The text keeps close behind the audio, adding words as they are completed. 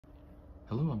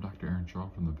Hello, I'm Dr. Aaron Shaw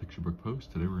from the Picture Book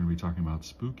Post. Today we're going to be talking about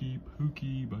Spookie,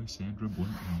 Pookie by Sandra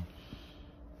Boynton.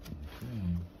 Okay,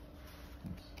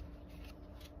 let's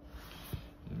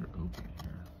get her open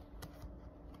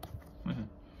here.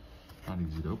 Not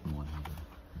easy to open one either.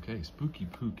 Okay, Spookie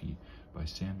Pookie by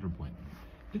Sandra Boynton.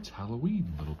 It's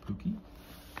Halloween, little Pookie.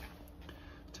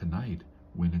 Tonight,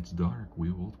 when it's dark,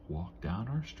 we will walk down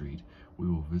our street, we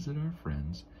will visit our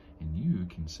friends, and you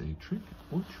can say trick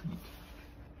or treat.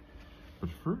 But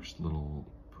first, little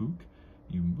Pook,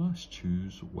 you must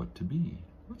choose what to be.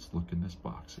 Let's look in this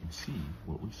box and see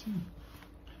what we see.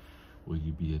 Will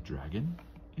you be a dragon?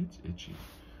 It's itchy.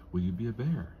 Will you be a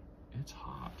bear? It's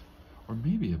hot. Or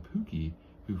maybe a Pookie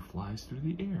who flies through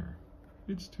the air.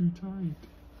 It's too tight.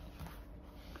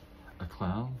 A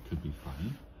clown could be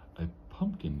funny. A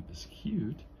pumpkin is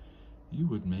cute. You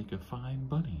would make a fine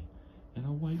bunny in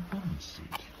a white bunny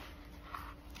suit.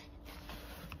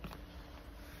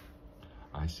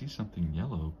 I see something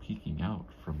yellow peeking out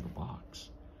from the box.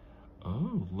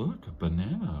 Oh, look, a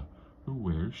banana who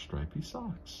wears stripy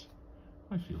socks.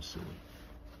 I feel silly.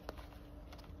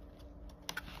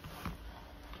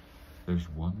 There's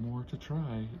one more to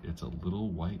try. It's a little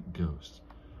white ghost.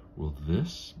 Will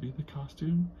this be the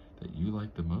costume that you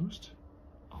like the most?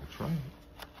 I'll try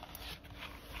it.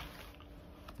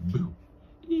 Boo!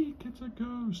 Eek, it's a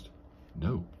ghost.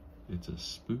 No, it's a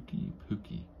Spookie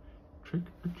Pookie. Trick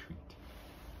or treat.